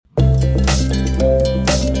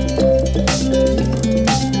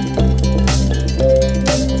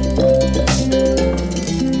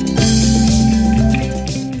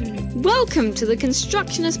to the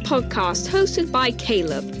Constructionist podcast hosted by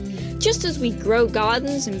Caleb. Just as we grow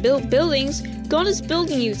gardens and build buildings, God is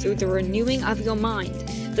building you through the renewing of your mind.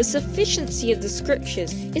 The sufficiency of the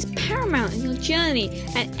scriptures is paramount in your journey,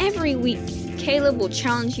 and every week, Caleb will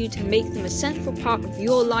challenge you to make them a central part of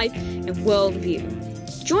your life and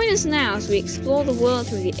worldview. Join us now as we explore the world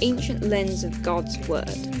through the ancient lens of God's Word.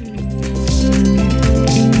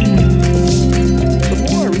 The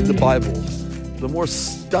more I read the Bible, the more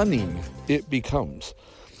stunning it becomes.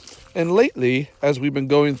 And lately, as we've been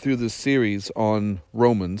going through this series on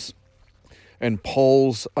Romans and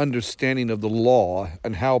Paul's understanding of the law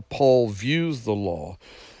and how Paul views the law,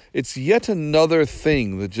 it's yet another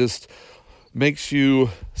thing that just makes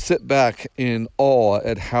you sit back in awe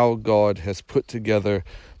at how God has put together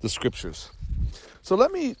the scriptures. So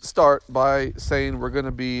let me start by saying we're going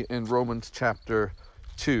to be in Romans chapter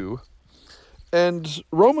 2. And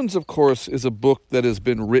Romans, of course, is a book that has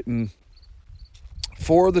been written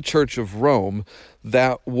for the Church of Rome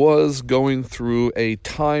that was going through a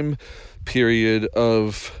time period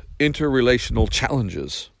of interrelational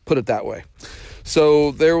challenges, put it that way. So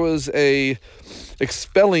there was a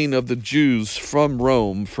expelling of the Jews from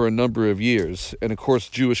Rome for a number of years. And of course,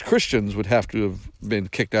 Jewish Christians would have to have been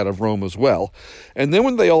kicked out of Rome as well. And then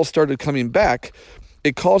when they all started coming back,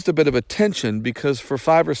 it caused a bit of a tension because for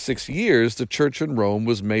 5 or 6 years, the church in Rome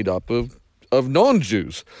was made up of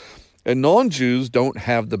non-Jews. And non-Jews don't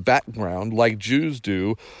have the background like Jews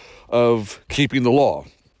do of keeping the law.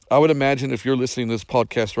 I would imagine if you're listening to this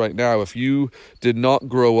podcast right now, if you did not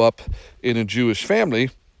grow up in a Jewish family,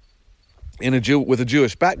 with a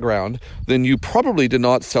Jewish background, then you probably did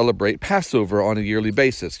not celebrate Passover on a yearly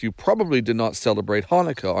basis. You probably did not celebrate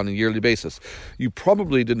Hanukkah on a yearly basis. You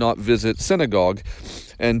probably did not visit synagogue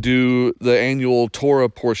and do the annual Torah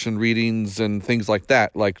portion readings and things like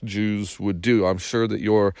that, like Jews would do. I'm sure that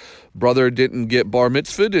your brother didn't get bar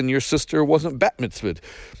mitzvahed and your sister wasn't bat mitzvahed.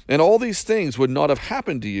 And all these things would not have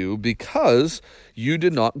happened to you because you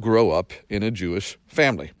did not grow up in a Jewish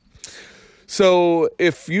family. So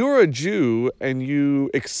if you're a Jew and you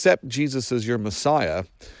accept Jesus as your Messiah,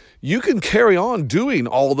 you can carry on doing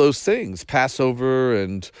all those things, Passover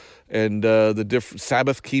and the different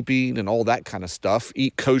Sabbath keeping and all that kind of stuff,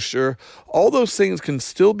 eat kosher. All those things can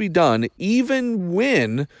still be done even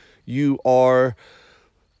when you are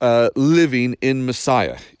living in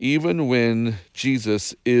Messiah, even when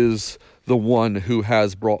Jesus is the one who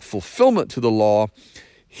has brought fulfillment to the law.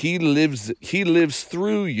 He lives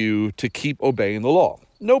through you to keep obeying the law.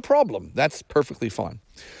 No problem. That's perfectly fine.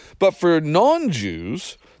 But for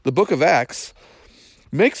non-Jews, the book of Acts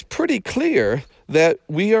makes pretty clear that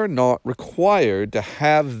we are not required to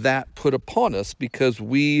have that put upon us because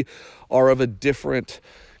we are of a different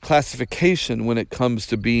classification when it comes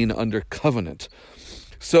to being under covenant.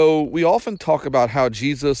 So we often talk about how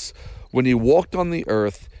Jesus, when he walked on the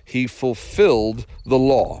earth, he fulfilled the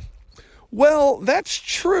law. Well, that's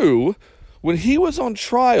true. When he was on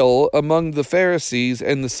trial among the Pharisees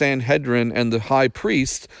and the Sanhedrin and the high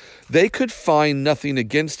priest, they could find nothing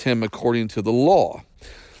against him according to the law.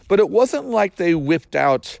 But it wasn't like they whipped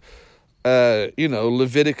out,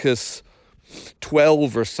 Leviticus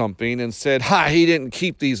 12 or something and said, he didn't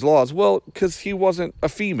keep these laws. Well, because he wasn't a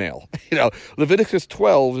female. Leviticus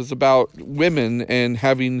 12 is about women and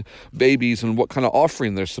having babies and what kind of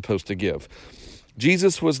offering they're supposed to give.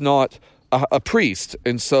 Jesus was not a priest,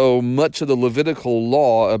 and so much of the Levitical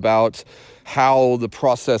law about how the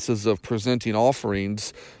processes of presenting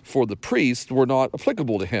offerings for the priest were not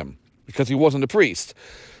applicable to him because he wasn't a priest.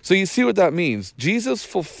 So you see what that means. Jesus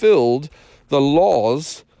fulfilled the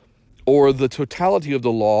laws or the totality of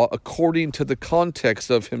the law according to the context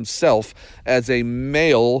of himself as a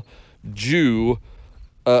male Jew,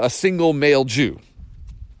 a single male Jew.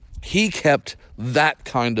 He kept that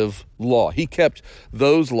kind of law. He kept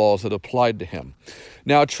those laws that applied to him.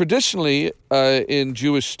 Now, traditionally, in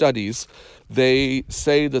Jewish studies, they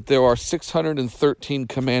say that there are 613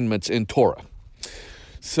 commandments in Torah.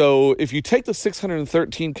 So if you take the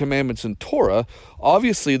 613 commandments in Torah,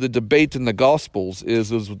 obviously the debate in the Gospels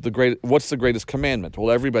is what's the greatest commandment?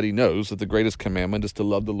 Well, everybody knows that the greatest commandment is to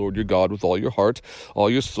love the Lord your God with all your heart, all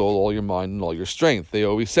your soul, all your mind, and all your strength. They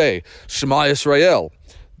always say, Shema Yisrael.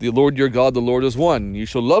 The Lord your God, the Lord is one. You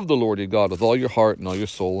shall love the Lord your God with all your heart and all your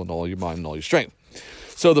soul and all your mind and all your strength.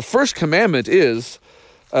 So the first commandment is,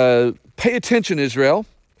 pay attention, Israel.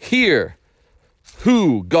 Hear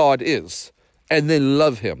who God is, and then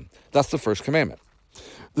love him. That's the first commandment.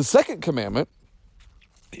 The second commandment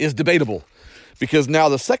is debatable because now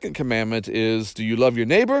the second commandment is, do you love your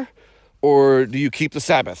neighbor or do you keep the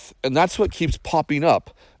Sabbath? And that's what keeps popping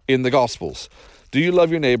up in the Gospels. Do you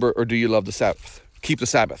love your neighbor, or do you love the Sabbath? Keep the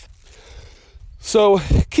Sabbath. So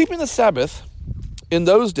keeping the Sabbath in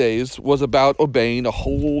those days was about obeying a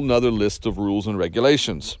whole nother list of rules and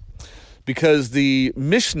regulations, because the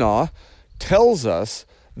Mishnah tells us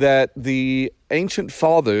that the ancient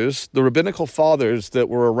fathers, the rabbinical fathers that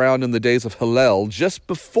were around in the days of Hillel, just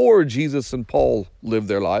before Jesus and Paul lived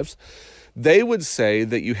their lives, they would say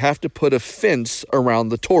that you have to put a fence around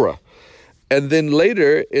the Torah. And then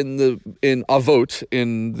later in Avot,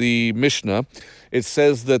 in the Mishnah, it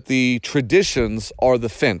says that the traditions are the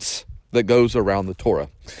fence that goes around the Torah.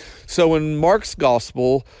 So when Mark's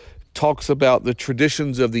gospel talks about the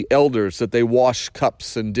traditions of the elders, that they wash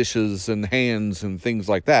cups and dishes and hands and things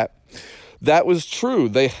like that, that was true.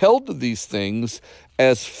 They held to these things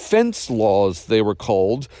as fence laws, they were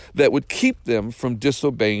called, that would keep them from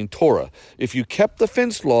disobeying Torah. If you kept the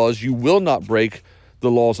fence laws, you will not break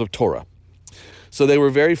the laws of Torah. So they were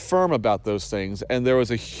very firm about those things, and there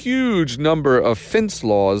was a huge number of fence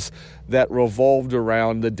laws that revolved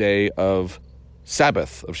around the day of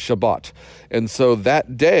Sabbath, of Shabbat. And so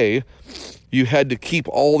that day, you had to keep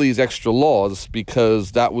all these extra laws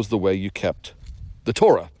because that was the way you kept the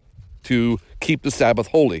Torah, to keep the Sabbath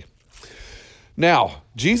holy. Now,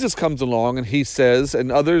 Jesus comes along and he says,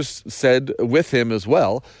 and others said with him as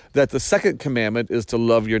well, that the second commandment is to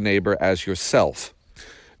love your neighbor as yourself.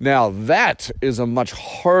 Now, that is a much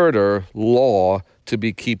harder law to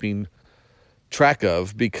be keeping track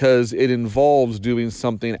of, because it involves doing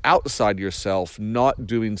something outside yourself, not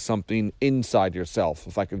doing something inside yourself,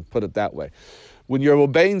 if I can put it that way. When you're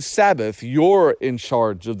obeying Sabbath, you're in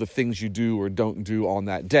charge of the things you do or don't do on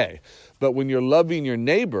that day. But when you're loving your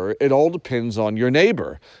neighbor, it all depends on your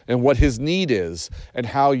neighbor and what his need is and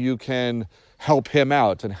how you can help him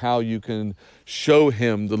out and how you can show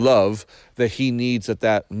him the love that he needs at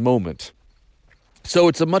that moment. So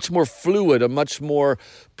it's a much more fluid, a much more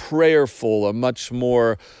prayerful, a much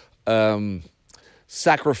more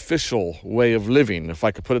sacrificial way of living, if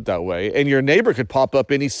I could put it that way. And your neighbor could pop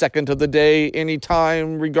up any second of the day, any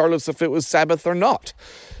time, regardless if it was Sabbath or not.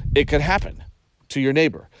 It could happen to your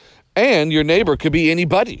neighbor. And your neighbor could be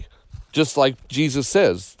anybody, just like Jesus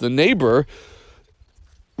says. The neighbor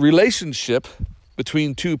relationship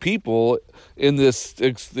between two people in this,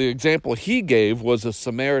 the example he gave was a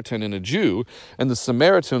Samaritan and a Jew, and the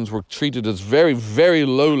Samaritans were treated as very, very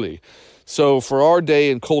lowly. So for our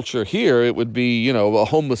day and culture here, it would be, a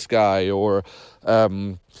homeless guy or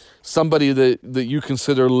somebody that you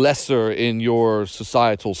consider lesser in your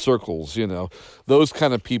societal circles, Those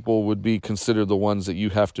kind of people would be considered the ones that you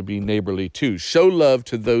have to be neighborly to. Show love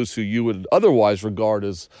to those who you would otherwise regard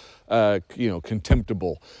as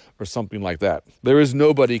contemptible or something like that. There is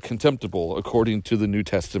nobody contemptible according to the New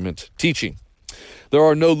Testament teaching. There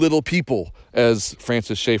are no little people, as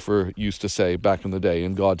Francis Schaeffer used to say back in the day,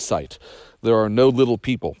 in God's sight. There are no little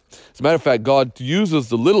people. As a matter of fact, God uses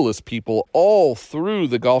the littlest people all through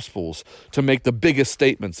the Gospels to make the biggest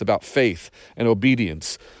statements about faith and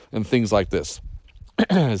obedience and things like this.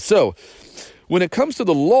 So, when it comes to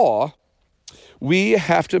the law, we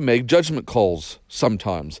have to make judgment calls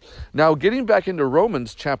sometimes. Now, getting back into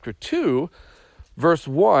Romans chapter 2, verse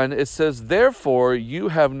 1, it says, "Therefore you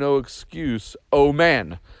have no excuse, O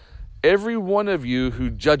man, every one of you who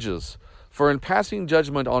judges. For in passing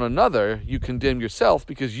judgment on another, you condemn yourself,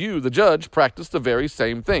 because you, the judge, practice the very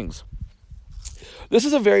same things." This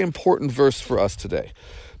is a very important verse for us today,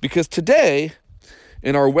 because today,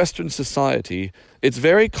 in our Western society, it's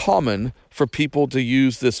very common for people to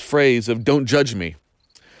use this phrase of "don't judge me."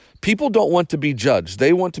 People don't want to be judged.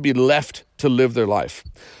 They want to be left to live their life.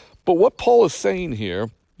 But what Paul is saying here,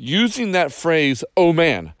 using that phrase, "oh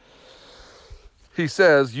man," he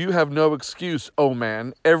says, "You have no excuse, oh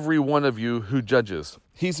man, every one of you who judges."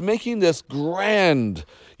 He's making this grand,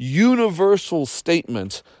 universal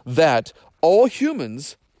statement that all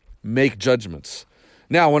humans make judgments.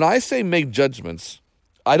 Now, when I say make judgments,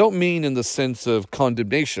 I don't mean in the sense of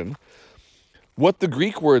condemnation. What the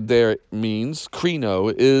Greek word there means,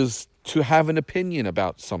 krino, is to have an opinion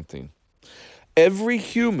about something. Every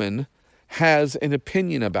human has an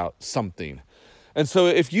opinion about something. And so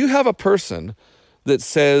if you have a person that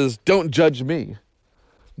says, "don't judge me,"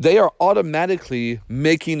 they are automatically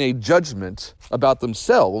making a judgment about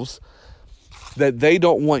themselves that they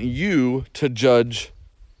don't want you to judge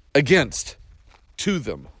against to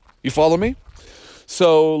them. You follow me?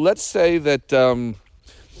 So let's say that,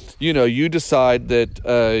 you decide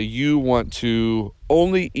that you want to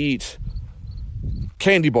only eat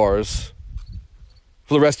candy bars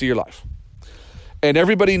for the rest of your life. And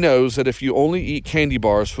everybody knows that if you only eat candy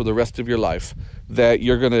bars for the rest of your life, that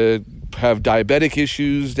you're going to have diabetic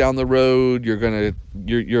issues down the road.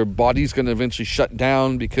 Your body's gonna eventually shut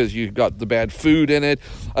down because you got the bad food in it.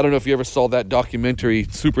 I don't know if you ever saw that documentary,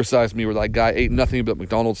 Super Size Me, where that guy ate nothing but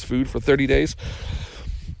McDonald's food for 30 days.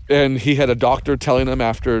 And he had a doctor telling him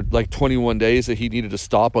after like 21 days that he needed to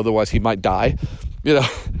stop, otherwise he might die.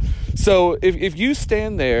 So if you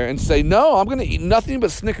stand there and say, no, I'm going to eat nothing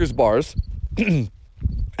but Snickers bars, and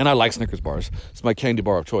I like Snickers bars. It's my candy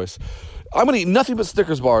bar of choice. I'm going to eat nothing but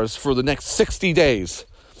Snickers bars for the next 60 days.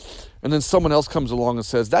 And then someone else comes along and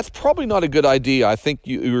says, that's probably not a good idea. I think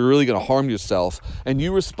you're really going to harm yourself. And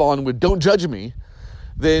you respond with, don't judge me.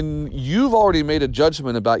 Then you've already made a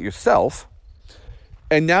judgment about yourself.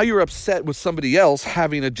 And now you're upset with somebody else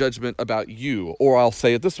having a judgment about you. Or I'll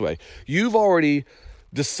say it this way. You've already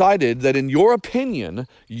decided that in your opinion,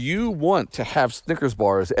 you want to have Snickers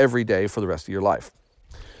bars every day for the rest of your life.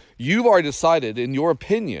 You've already decided in your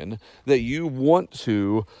opinion that you want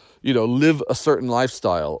to, live a certain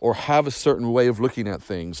lifestyle or have a certain way of looking at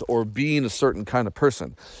things or being a certain kind of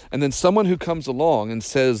person. And then someone who comes along and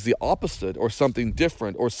says the opposite or something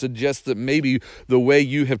different or suggests that maybe the way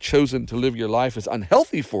you have chosen to live your life is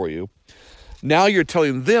unhealthy for you, now you're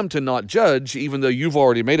telling them to not judge, even though you've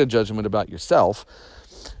already made a judgment about yourself.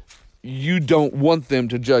 You don't want them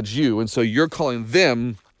to judge you, and so you're calling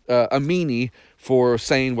them a meanie for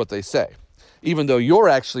saying what they say, even though you're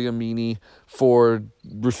actually a meanie for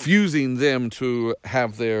refusing them to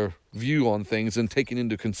have their view on things and taking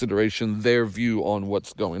into consideration their view on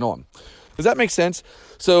what's going on. Does that make sense?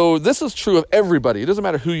 So this is true of everybody. It doesn't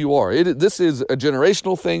matter who you are. This is a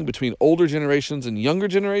generational thing between older generations and younger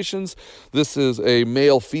generations. This is a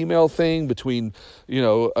male-female thing between,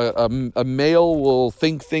 a male will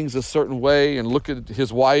think things a certain way and look at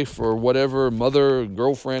his wife or whatever, mother,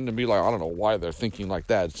 girlfriend, and be like, I don't know why they're thinking like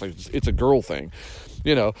that. It's like, it's a girl thing.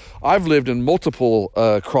 I've lived in multiple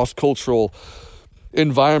cross-cultural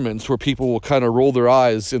environments where people will kind of roll their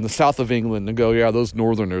eyes in the south of England and go, yeah, those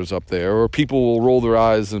northerners up there, or people will roll their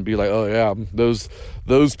eyes and be like, oh yeah,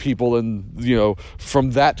 those people and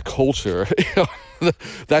from that culture.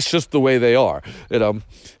 That's just the way they are.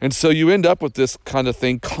 And so you end up with this kind of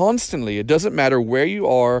thing constantly. It doesn't matter where you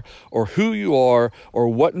are or who you are or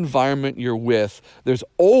what environment you're with. There's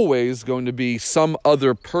always going to be some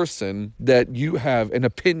other person that you have an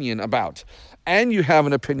opinion about. And you have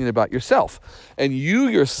an opinion about yourself. And you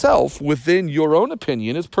yourself, within your own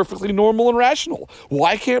opinion, is perfectly normal and rational.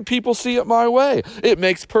 Why can't people see it my way? It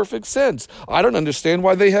makes perfect sense. I don't understand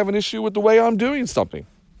why they have an issue with the way I'm doing something.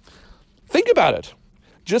 Think about it.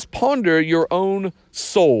 Just ponder your own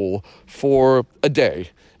soul for a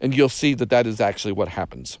day, and you'll see that that is actually what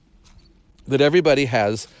happens. That everybody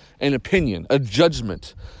has an opinion, a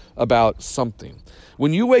judgment about something.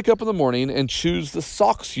 When you wake up in the morning and choose the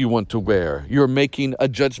socks you want to wear, you're making a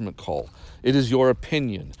judgment call. It is your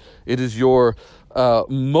opinion. It is your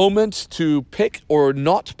moment to pick or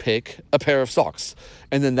not pick a pair of socks.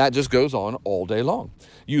 And then that just goes on all day long.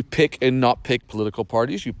 You pick and not pick political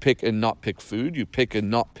parties. You pick and not pick food. You pick and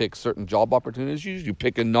not pick certain job opportunities. You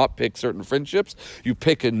pick and not pick certain friendships. You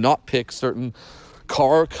pick and not pick certain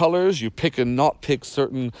car colors. You pick and not pick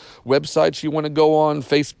certain websites you want to go on,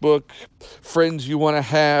 Facebook, friends you want to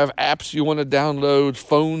have, apps you want to download,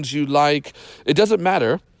 phones you like. It doesn't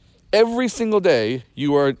matter. Every single day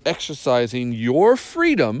you are exercising your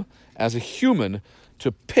freedom as a human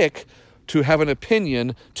to pick, to have an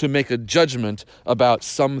opinion, to make a judgment about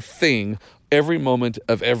something every moment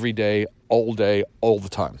of every day, all the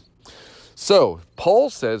time. So Paul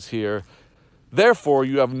says here, therefore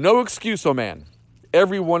you have no excuse, O man.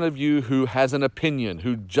 Every one of you who has an opinion,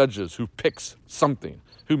 who judges, who picks something,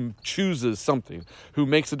 who chooses something, who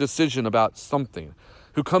makes a decision about something,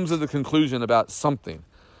 who comes to the conclusion about something.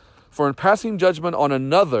 For in passing judgment on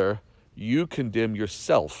another, you condemn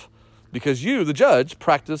yourself, because you, the judge,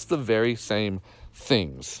 practice the very same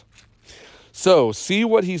things. So, see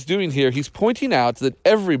what he's doing here. He's pointing out that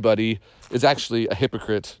everybody is actually a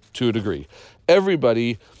hypocrite to a degree.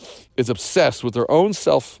 Everybody is obsessed with their own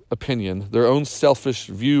self-opinion, their own selfish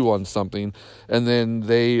view on something, and then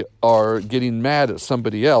they are getting mad at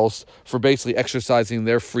somebody else for basically exercising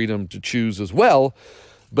their freedom to choose as well,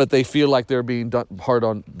 but they feel like they're being done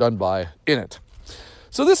by in it.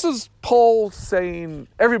 So this is Paul saying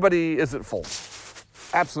everybody is at fault.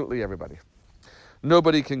 Absolutely everybody.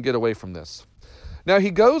 Nobody can get away from this. Now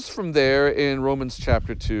he goes from there in Romans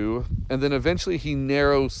chapter 2, and then eventually he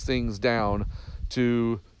narrows things down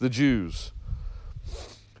to the Jews.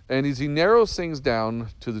 And as he narrows things down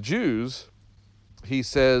to the Jews, he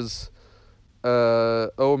says,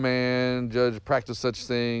 oh man, judge, practice such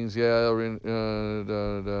things,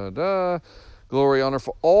 Glory, honor,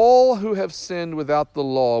 for all who have sinned without the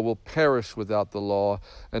law will perish without the law,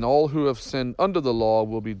 and all who have sinned under the law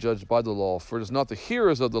will be judged by the law. For it is not the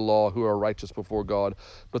hearers of the law who are righteous before God,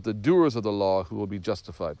 but the doers of the law who will be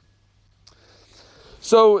justified.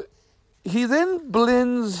 So he then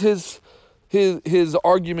blends his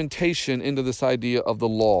argumentation into this idea of the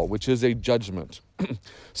law, which is a judgment.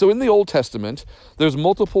 So in the Old Testament, there's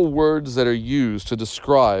multiple words that are used to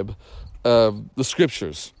describe the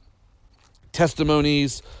scriptures.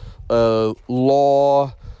 Testimonies,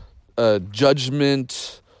 law,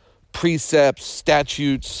 judgment, precepts,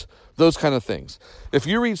 statutes, those kind of things. If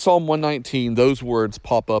you read Psalm 119, those words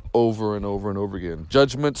pop up over and over and over again.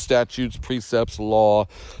 Judgment, statutes, precepts, law,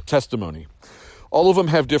 testimony. All of them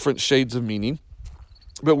have different shades of meaning,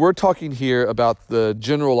 but we're talking here about the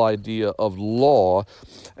general idea of law,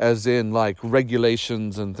 as in like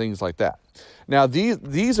regulations and things like that. Now,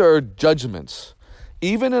 these are judgments.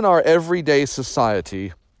 Even in our everyday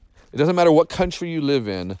society, it doesn't matter what country you live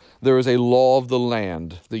in, there is a law of the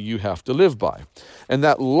land that you have to live by. And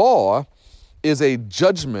that law is a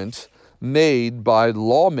judgment made by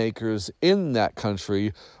lawmakers in that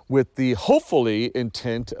country with the hopefully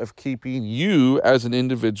intent of keeping you as an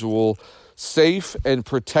individual safe and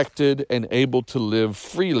protected and able to live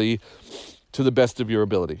freely to the best of your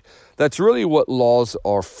ability. That's really what laws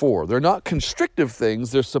are for. They're not constrictive things.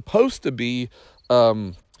 They're supposed to be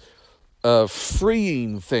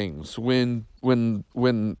freeing things when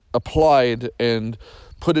applied and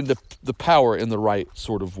put into the power in the right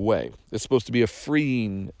sort of way. It's supposed to be a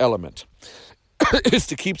freeing element. It's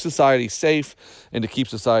to keep society safe and to keep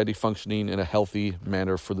society functioning in a healthy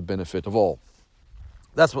manner for the benefit of all.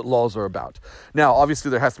 That's what laws are about. Now,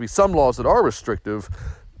 obviously, there has to be some laws that are restrictive,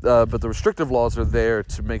 but the restrictive laws are there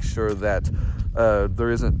to make sure that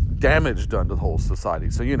there isn't damage done to the whole society.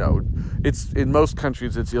 So, it's in most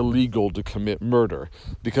countries, it's illegal to commit murder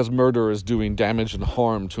because murder is doing damage and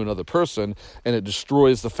harm to another person, and it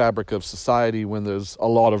destroys the fabric of society when there's a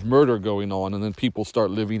lot of murder going on, and then people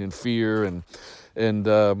start living in fear and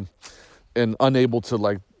unable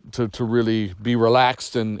to really be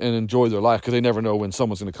relaxed and enjoy their life because they never know when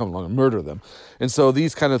someone's going to come along and murder them. And so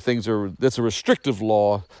these kind of things that's a restrictive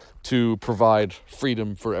law to provide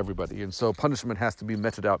freedom for everybody. And so punishment has to be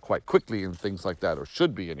meted out quite quickly and things like that, or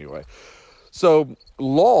should be anyway. So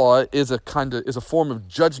law is a form of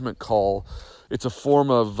judgment call. It's a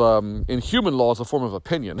form of, in human law, it's a form of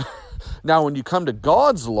opinion. Now, when you come to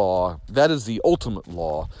God's law, that is the ultimate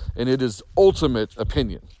law, and it is ultimate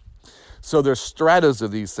opinion. So there's stratas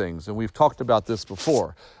of these things, and we've talked about this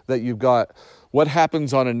before, that you've got what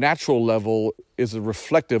happens on a natural level is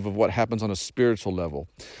reflective of what happens on a spiritual level.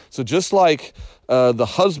 So just like the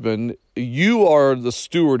husband, you are the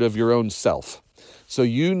steward of your own self. So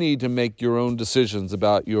you need to make your own decisions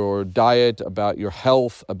about your diet, about your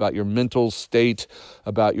health, about your mental state,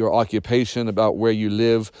 about your occupation, about where you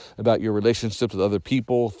live, about your relationships with other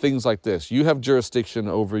people, things like this. You have jurisdiction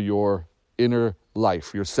over your inner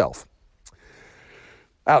life, yourself.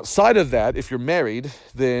 Outside of that, if you're married,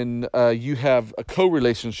 then you have a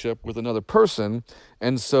co-relationship with another person.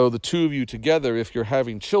 And so the two of you together, if you're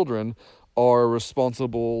having children, are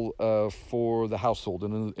responsible for the household.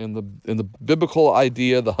 And in the biblical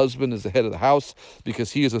idea, the husband is the head of the house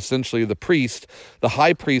because he is essentially the priest, the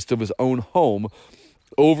high priest of his own home,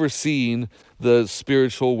 overseeing the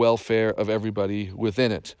spiritual welfare of everybody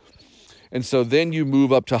within it. And so then you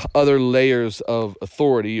move up to other layers of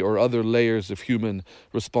authority or other layers of human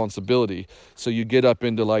responsibility. So you get up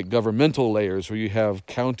into like governmental layers where you have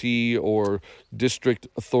county or district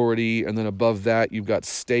authority, and then above that you've got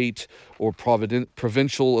state or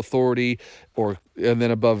provincial authority, and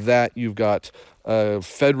then above that you've got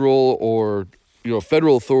federal or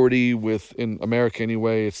federal authority. In America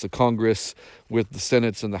anyway, it's the Congress with the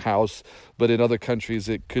Senates and the House. But in other countries,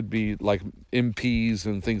 it could be like MPs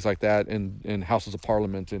and things like that, and Houses of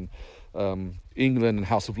Parliament in England and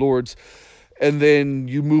House of Lords. And then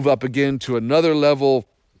you move up again to another level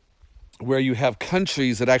where you have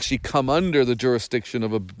countries that actually come under the jurisdiction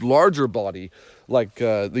of a larger body, like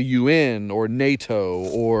the UN or NATO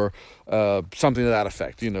or something to that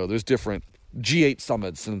effect. There's different G8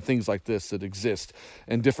 summits and things like this that exist,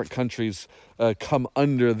 and different countries come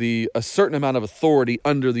under a certain amount of authority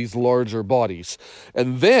under these larger bodies.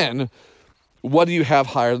 And then what do you have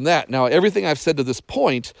higher than that? Now, everything I've said to this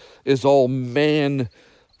point is all man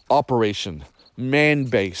operation,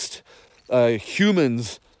 man-based.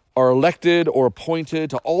 Humans are elected or appointed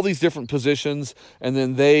to all these different positions, and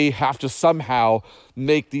then they have to somehow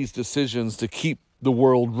make these decisions to keep the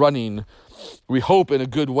world running, we hope in a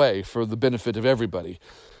good way for the benefit of everybody.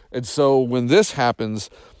 And so when this happens,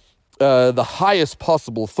 the highest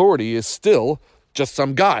possible authority is still just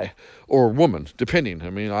some guy or woman, depending. I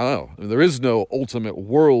don't know. There is no ultimate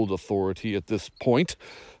world authority at this point.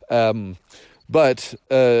 But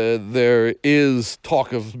there is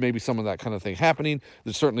talk of maybe some of that kind of thing happening.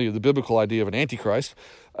 There's certainly the biblical idea of an antichrist.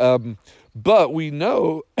 But we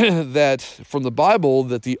know that from the Bible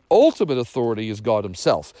that the ultimate authority is God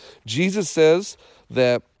himself. Jesus says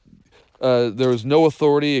that there is no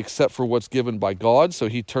authority except for what's given by God. So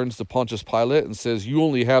he turns to Pontius Pilate and says, you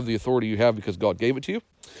only have the authority you have because God gave it to you.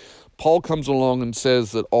 Paul comes along and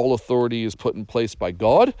says that all authority is put in place by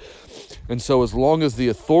God. And so as long as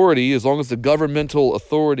the governmental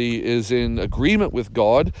authority is in agreement with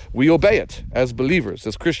God, we obey it as believers,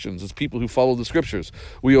 as Christians, as people who follow the scriptures.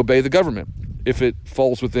 We obey the government if it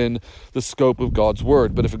falls within the scope of God's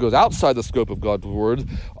word. But if it goes outside the scope of God's word,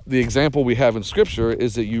 the example we have in scripture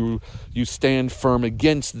is that you stand firm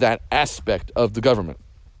against that aspect of the government.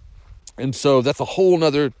 And so that's a whole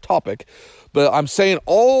nother topic. But I'm saying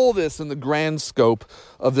all this in the grand scope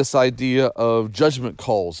of this idea of judgment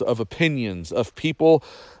calls, of opinions, of people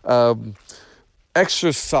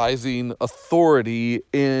exercising authority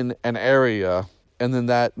in an area, and then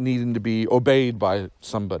that needing to be obeyed by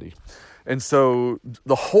somebody. And so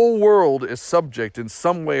the whole world is subject in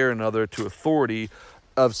some way or another to authority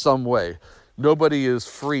of some way. Nobody is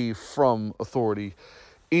free from authority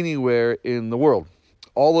anywhere in the world.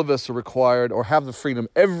 All of us are required or have the freedom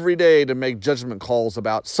every day to make judgment calls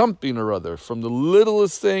about something or other, from the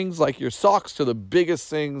littlest things like your socks to the biggest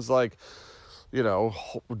things like,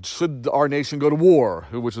 should our nation go to war,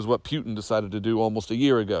 which is what Putin decided to do almost a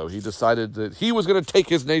year ago. He decided that he was going to take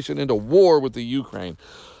his nation into war with the Ukraine.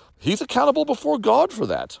 He's accountable before God for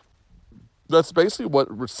that. That's basically what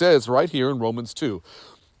it says right here in Romans 2.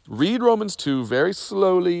 Read Romans 2 very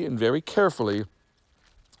slowly and very carefully.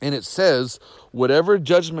 And it says, whatever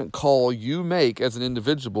judgment call you make as an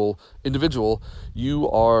individual, you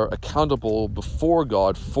are accountable before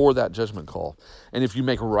God for that judgment call. And if you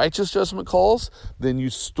make righteous judgment calls, then you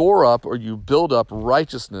store up or you build up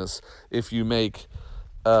righteousness. If you make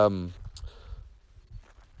bad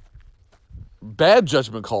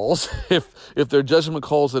judgment calls, if they're judgment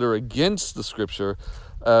calls that are against the scripture,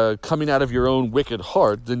 coming out of your own wicked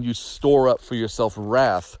heart, then you store up for yourself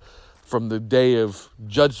wrath for the day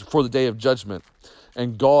of judgment,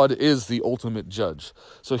 and God is the ultimate judge.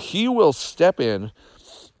 So he will step in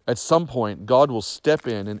at some point. God will step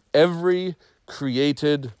in, and every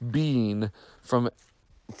created being from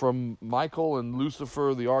Michael and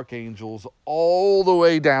Lucifer, the archangels, all the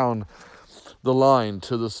way down the line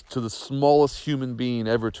to the smallest human being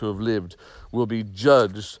ever to have lived, will be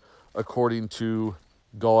judged according to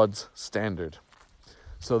God's standard.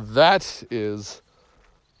 So that is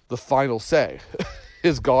the final say,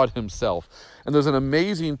 is God himself. And there's an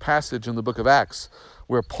amazing passage in the book of Acts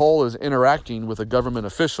where Paul is interacting with a government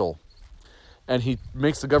official, and he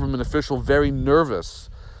makes the government official very nervous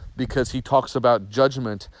because he talks about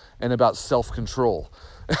judgment and about self-control.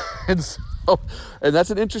 And that's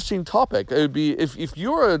an interesting topic. It would be if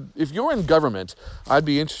you're in government, I'd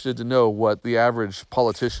be interested to know what the average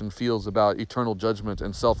politician feels about eternal judgment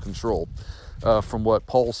and self-control. From what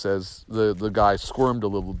Paul says, the guy squirmed a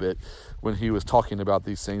little bit when he was talking about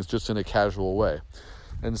these things, just in a casual way.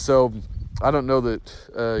 And so I don't know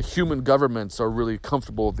that human governments are really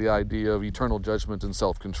comfortable with the idea of eternal judgment and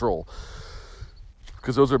self-control,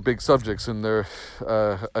 because those are big subjects and they're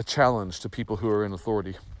a challenge to people who are in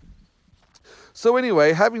authority. So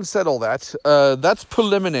anyway, having said all that, that's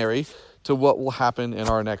preliminary to what will happen in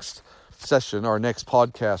our next session, our next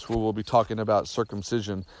podcast, where we'll be talking about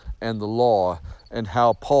circumcision and the law, and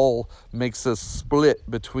how Paul makes a split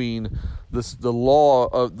between the law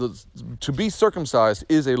of to be circumcised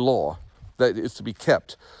is a law that is to be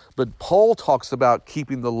kept, but Paul talks about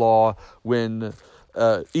keeping the law when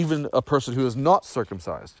even a person who is not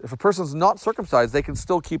circumcised. If a person's not circumcised, they can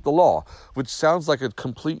still keep the law, which sounds like a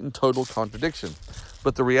complete and total contradiction.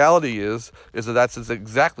 But the reality is that that's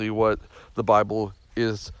exactly what the Bible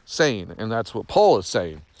is saying, and that's what Paul is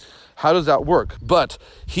saying. How does that work? But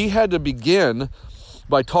he had to begin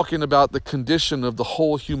by talking about the condition of the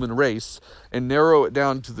whole human race and narrow it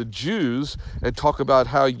down to the Jews and talk about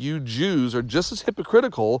how you Jews are just as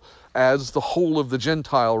hypocritical as the whole of the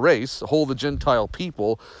Gentile race, the whole of the Gentile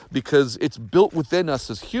people, because it's built within us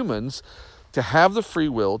as humans to have the free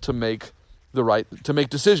will to make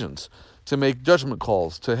decisions, to make judgment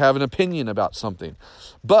calls, to have an opinion about something.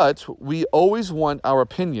 But we always want our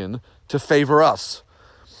opinion to favor us.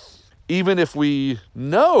 Even if we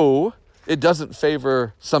know it doesn't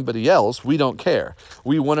favor somebody else, we don't care.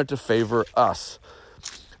 We want it to favor us.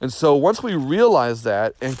 And so once we realize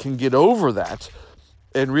that and can get over that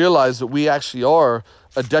and realize that we actually are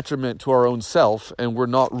a detriment to our own self and we're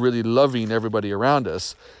not really loving everybody around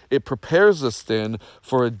us, it prepares us then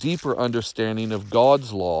for a deeper understanding of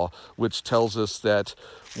God's law, which tells us that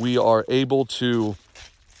we are able to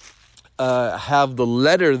have the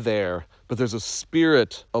letter there, but there's a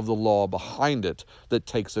spirit of the law behind it that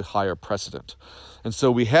takes a higher precedent. And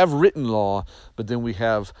so we have written law, but then we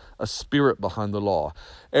have a spirit behind the law.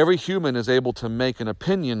 Every human is able to make an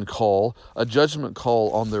opinion call, a judgment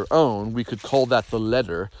call on their own. We could call that the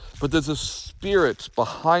letter, but there's a spirit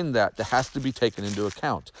behind that has to be taken into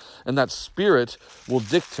account. And that spirit will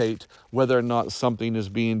dictate whether or not something is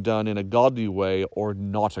being done in a godly way or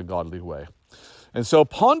not a godly way. And so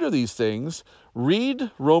ponder these things.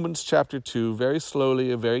 Read Romans chapter 2 very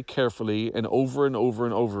slowly and very carefully and over and over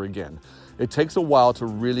and over again. It takes a while to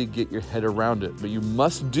really get your head around it, but you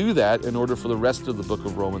must do that in order for the rest of the book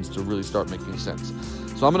of Romans to really start making sense.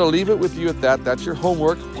 So I'm going to leave it with you at that. That's your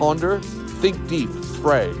homework. Ponder, think deep,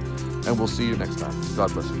 pray, and we'll see you next time.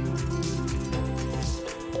 God bless you.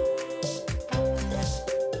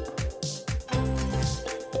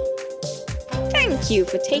 Thank you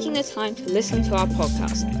for taking the time to listen to our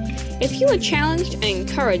podcast. If you are challenged and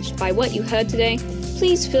encouraged by what you heard today,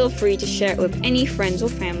 please feel free to share it with any friends or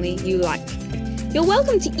family you like. You're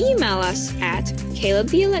welcome to email us at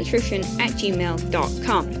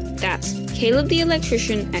calebtheelectrician@gmail.com. That's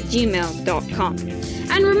calebtheelectrician@gmail.com.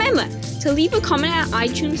 And remember to leave a comment at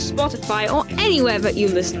iTunes, Spotify, or anywhere that you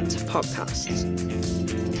listen to podcasts.